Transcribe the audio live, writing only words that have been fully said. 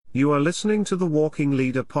You are listening to the Walking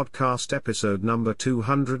Leader podcast, episode number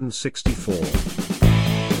 264.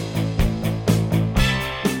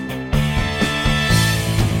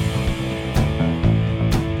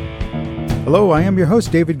 Hello, I am your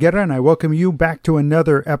host, David Guerra, and I welcome you back to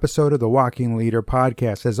another episode of the Walking Leader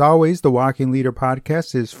podcast. As always, the Walking Leader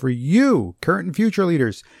podcast is for you, current and future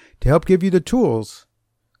leaders, to help give you the tools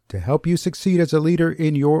to help you succeed as a leader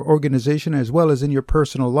in your organization as well as in your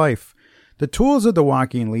personal life. The tools of the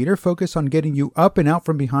Walking Leader focus on getting you up and out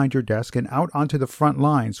from behind your desk and out onto the front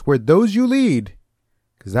lines where those you lead,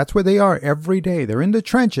 because that's where they are every day. They're in the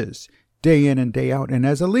trenches, day in and day out. And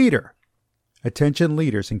as a leader, attention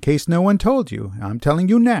leaders, in case no one told you, I'm telling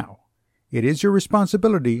you now, it is your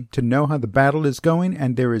responsibility to know how the battle is going,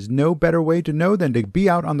 and there is no better way to know than to be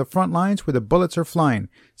out on the front lines where the bullets are flying.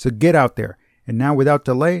 So get out there. And now, without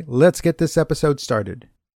delay, let's get this episode started.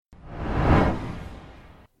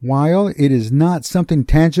 While it is not something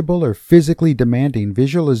tangible or physically demanding,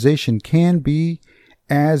 visualization can be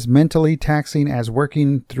as mentally taxing as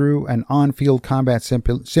working through an on-field combat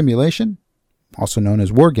simulation, also known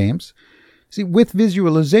as war games. See, with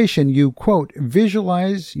visualization, you, quote,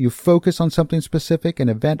 visualize, you focus on something specific, an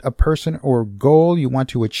event, a person, or goal you want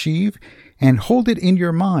to achieve, and hold it in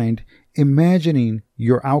your mind, imagining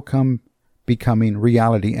your outcome becoming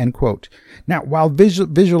reality, end quote. Now, while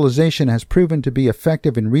visualization has proven to be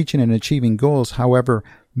effective in reaching and achieving goals, however,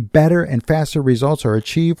 better and faster results are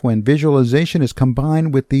achieved when visualization is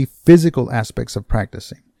combined with the physical aspects of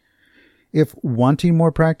practicing. If wanting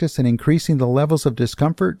more practice and increasing the levels of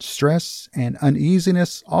discomfort, stress, and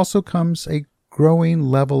uneasiness, also comes a growing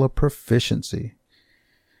level of proficiency.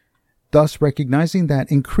 Thus, recognizing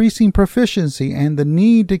that increasing proficiency and the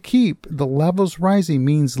need to keep the levels rising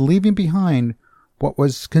means leaving behind what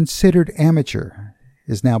was considered amateur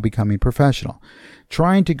is now becoming professional.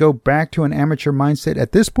 Trying to go back to an amateur mindset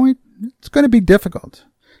at this point, it's going to be difficult.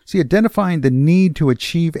 See, identifying the need to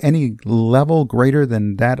achieve any level greater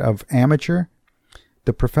than that of amateur,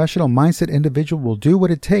 the professional mindset individual will do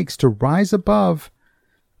what it takes to rise above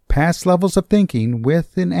past levels of thinking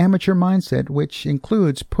with an amateur mindset, which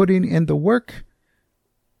includes putting in the work,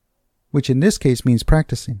 which in this case means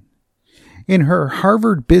practicing. In her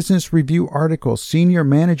Harvard Business Review article, senior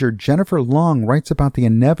manager Jennifer Long writes about the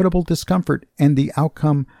inevitable discomfort and the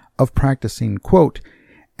outcome of practicing. Quote,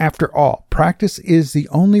 after all, practice is the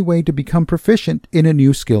only way to become proficient in a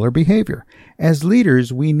new skill or behavior. As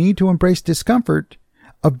leaders, we need to embrace discomfort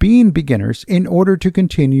of being beginners in order to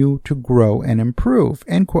continue to grow and improve,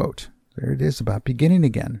 end quote. There it is about beginning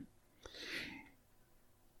again.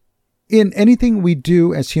 In anything we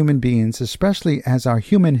do as human beings, especially as our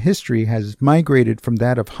human history has migrated from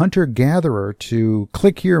that of hunter-gatherer to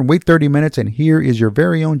click here and wait 30 minutes and here is your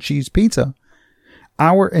very own cheese pizza,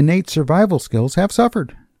 our innate survival skills have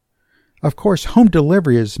suffered. Of course, home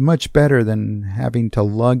delivery is much better than having to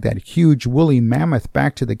lug that huge woolly mammoth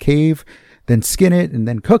back to the cave, then skin it and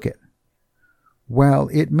then cook it. While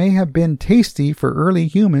it may have been tasty for early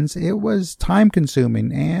humans, it was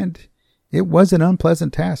time-consuming and it was an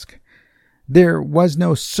unpleasant task. There was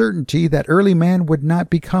no certainty that early man would not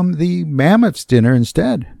become the mammoth's dinner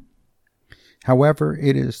instead. However,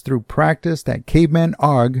 it is through practice that caveman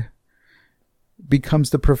Og becomes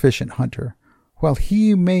the proficient hunter. While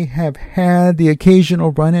he may have had the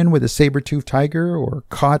occasional run-in with a saber-toothed tiger or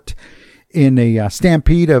caught in a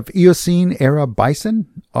stampede of Eocene-era bison,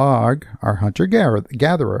 Og, our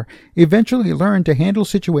hunter-gatherer, eventually learned to handle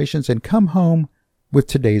situations and come home with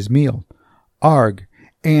today's meal. Og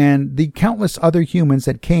and the countless other humans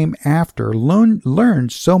that came after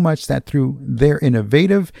learned so much that through their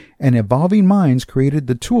innovative and evolving minds created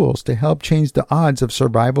the tools to help change the odds of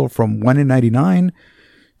survival from 1 in 99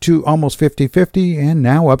 to almost 50-50 and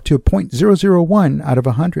now up to 0.001 out of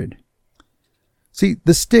 100. See,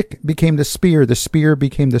 the stick became the spear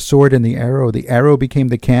became the sword and the arrow became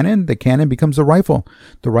the cannon becomes the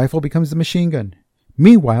rifle becomes the machine gun.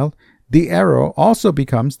 Meanwhile, the arrow also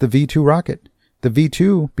becomes the V-2 rocket. The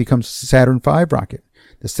V-2 becomes Saturn V rocket.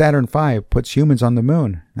 The Saturn V puts humans on the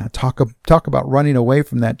moon. Now talk about running away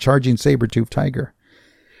from that charging saber-toothed tiger.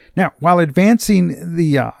 Now, while the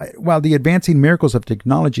advancing miracles of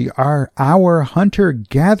technology are our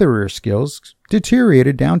hunter-gatherer skills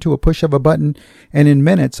deteriorated down to a push of a button, and in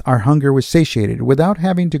minutes our hunger was satiated without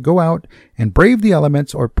having to go out and brave the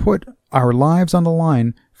elements or put our lives on the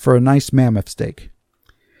line for a nice mammoth steak.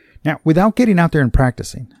 Now, without getting out there and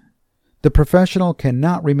practicing, the professional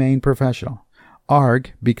cannot remain professional.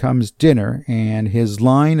 Og becomes dinner, and his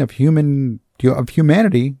line of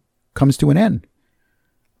humanity comes to an end.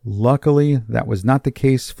 Luckily, that was not the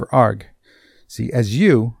case for Og. See, as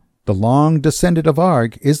you, the long descendant of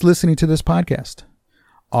Arg, is listening to this podcast.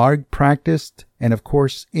 Arg practiced, and of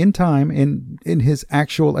course, in time, in his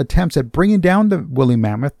actual attempts at bringing down the woolly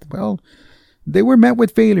mammoth, well, they were met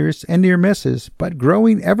with failures and near misses, but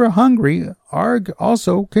growing ever hungry, Arg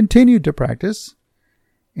also continued to practice,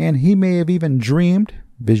 and he may have even dreamed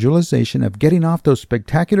visualization of getting off those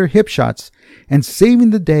spectacular hip shots and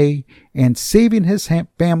saving the day and saving his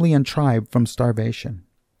family and tribe from starvation.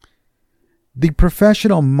 The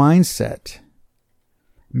professional mindset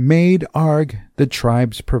made Arg the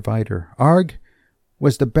tribe's provider. Arg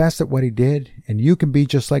was the best at what he did, and you can be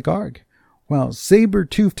just like Arg. While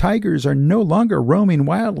saber-toothed tigers are no longer roaming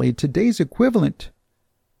wildly, today's equivalent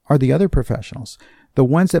are the other professionals, the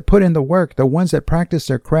ones that put in the work, the ones that practice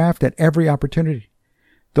their craft at every opportunity.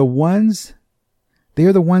 They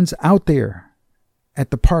are the ones out there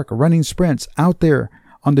at the park running sprints, out there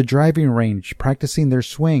on the driving range practicing their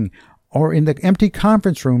swing, or in the empty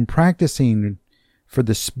conference room practicing for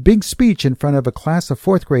this big speech in front of a class of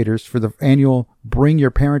fourth graders for the annual Bring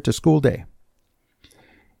Your Parent to School Day.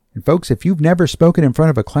 And folks, if you've never spoken in front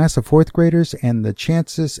of a class of fourth graders and the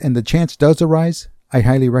chance does arise, I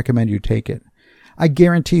highly recommend you take it. I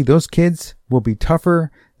guarantee those kids will be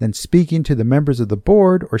tougher than speaking to the members of the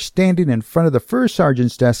board or standing in front of the first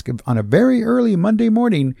sergeant's desk on a very early Monday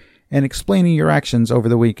morning and explaining your actions over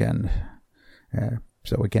the weekend.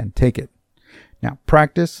 So again, take it. Now,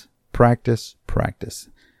 practice, practice, practice.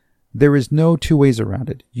 There is no two ways around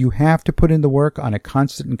it. You have to put in the work on a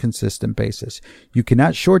constant and consistent basis. You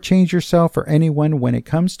cannot shortchange yourself or anyone when it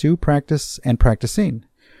comes to practice and practicing.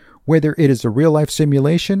 Whether it is a real-life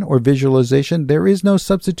simulation or visualization, there is no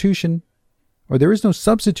substitute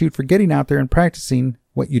for getting out there and practicing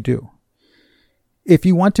what you do. If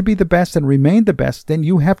you want to be the best and remain the best, then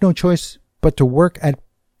you have no choice but to work at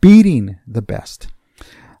beating the best.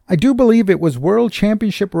 I do believe it was World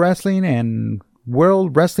Championship Wrestling and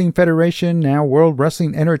World Wrestling Federation, now World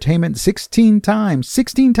Wrestling Entertainment,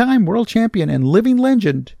 16-time world champion and living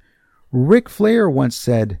legend, Ric Flair once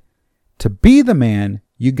said, "To be the man,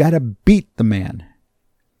 you gotta beat the man."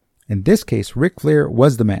 In this case, Ric Flair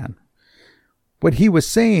was the man. What he was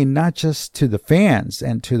saying, not just to the fans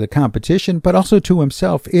and to the competition, but also to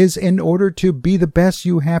himself, is in order to be the best,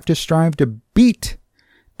 you have to strive to beat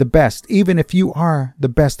the best, even if you are the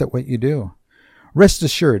best at what you do. Rest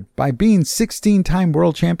assured, by being 16-time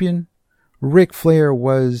world champion, Ric Flair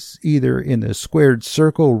was either in the squared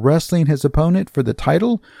circle wrestling his opponent for the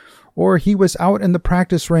title, or he was out in the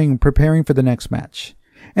practice ring preparing for the next match.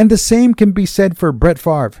 And the same can be said for Brett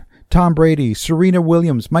Favre, Tom Brady, Serena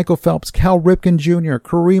Williams, Michael Phelps, Cal Ripken Jr.,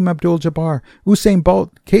 Kareem Abdul-Jabbar, Usain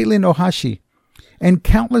Bolt, Caitlin Ohashi, and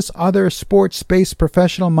countless other sports-based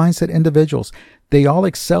professional mindset individuals. They all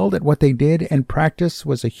excelled at what they did, and practice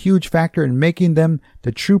was a huge factor in making them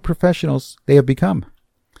the true professionals they have become.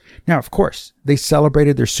 Now, of course, they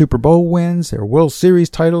celebrated their Super Bowl wins, their World Series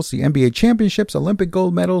titles, the NBA championships, Olympic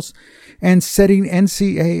gold medals, and setting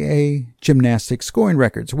NCAA gymnastics scoring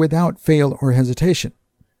records without fail or hesitation.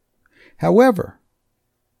 However,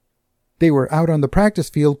 they were out on the practice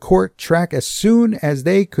field, court, track as soon as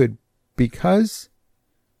they could, because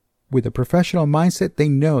with a professional mindset, they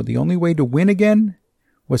know the only way to win again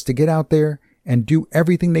was to get out there and do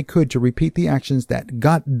everything they could to repeat the actions that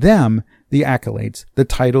got them the accolades, the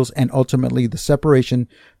titles, and ultimately the separation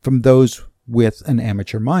from those with an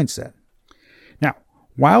amateur mindset. Now,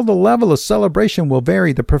 while the level of celebration will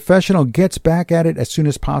vary, the professional gets back at it as soon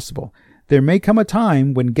as possible. There may come a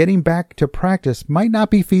time when getting back to practice might not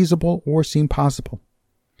be feasible or seem possible.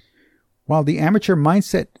 While the amateur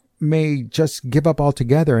mindset may just give up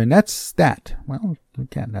altogether, and that's that. Well,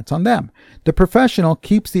 again, that's on them. The professional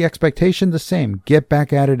keeps the expectation the same. Get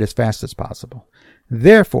back at it as fast as possible.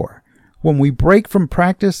 Therefore, when a break from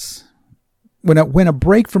practice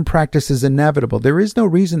is inevitable, there is no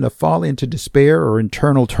reason to fall into despair or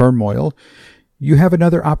internal turmoil. You have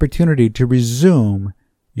another opportunity to resume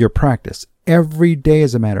your practice every day,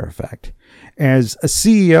 as a matter of fact. As a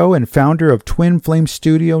CEO and founder of Twin Flame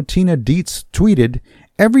Studio, Tina Dietz tweeted,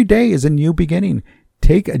 "Every day is a new beginning.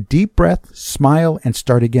 Take a deep breath, smile, and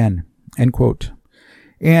start again." End quote.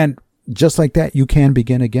 And just like that, you can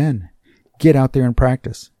begin again. Get out there and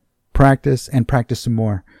practice. Practice and practice some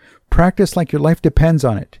more. Practice like your life depends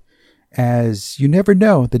on it, as you never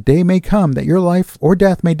know, the day may come that your life or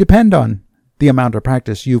death may depend on the amount of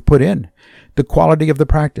practice you've put in, the quality of the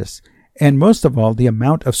practice, and most of all, the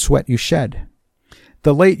amount of sweat you shed.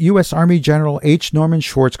 The late U.S. Army General H. Norman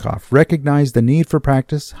Schwarzkopf recognized the need for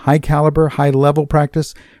practice, high-caliber, high-level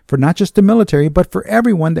practice, for not just the military, but for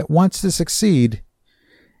everyone that wants to succeed.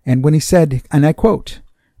 And when he said, and I quote,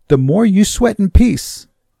 "The more you sweat in peace,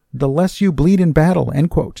 the less you bleed in battle, end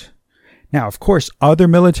quote. Now, of course, other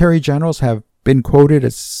military generals have been quoted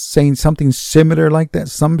as saying something similar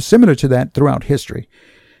to that throughout history.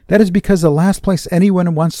 That is because the last place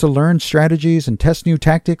anyone wants to learn strategies and test new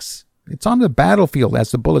tactics, it's on the battlefield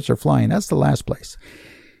as the bullets are flying. That's the last place.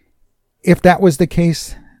 If that was the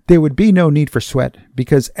case, there would be no need for sweat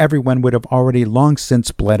because everyone would have already long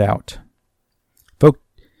since bled out. Folks,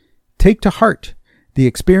 take to heart the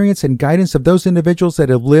experience and guidance of those individuals that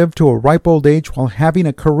have lived to a ripe old age while having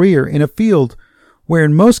a career in a field where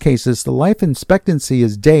in most cases the life expectancy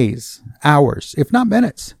is days, hours, if not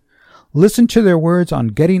minutes. Listen to their words on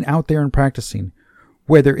getting out there and practicing,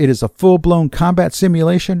 whether it is a full-blown combat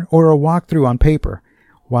simulation or a walkthrough on paper.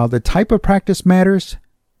 While the type of practice matters,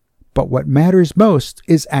 but what matters most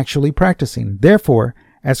is actually practicing. Therefore,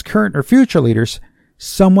 as current or future leaders,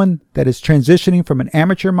 someone that is transitioning from an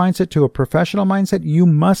amateur mindset to a professional mindset, you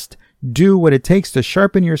must do what it takes to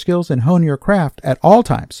sharpen your skills and hone your craft at all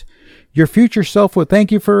times. Your future self will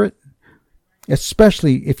thank you for it,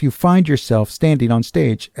 especially if you find yourself standing on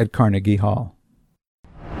stage at Carnegie Hall.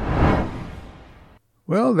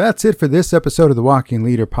 Well, that's it for this episode of the Walking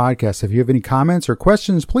Leader Podcast. If you have any comments or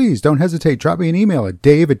questions, please don't hesitate. Drop me an email at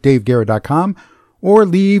dave@daveguerra.com or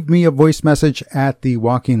leave me a voice message at the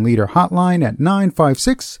Walking Leader hotline at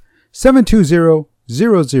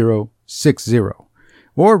 956-720-0060.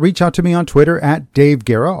 Or reach out to me on Twitter at Dave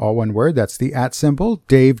Guerra, all one word. That's the @ symbol,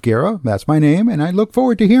 Dave Guerra. That's my name, and I look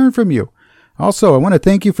forward to hearing from you. Also, I want to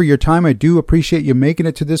thank you for your time. I do appreciate you making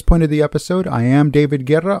it to this point of the episode. I am David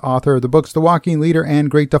Guerra, author of the books The Walking Leader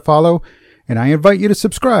and Great to Follow, and I invite you to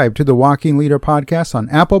subscribe to the Walking Leader Podcast on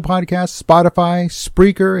Apple Podcasts, Spotify,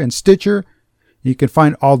 Spreaker, and Stitcher. You can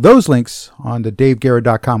find all those links on the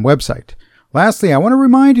daveguerra.com website. Lastly, I want to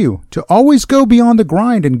remind you to always go beyond the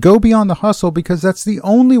grind and go beyond the hustle, because that's the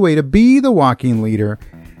only way to be the walking leader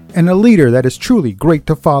and a leader that is truly great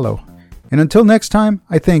to follow. And until next time,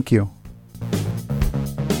 I thank you.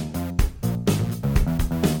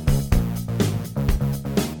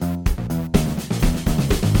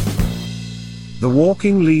 The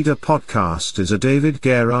Walking Leader Podcast is a David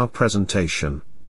Guerra presentation.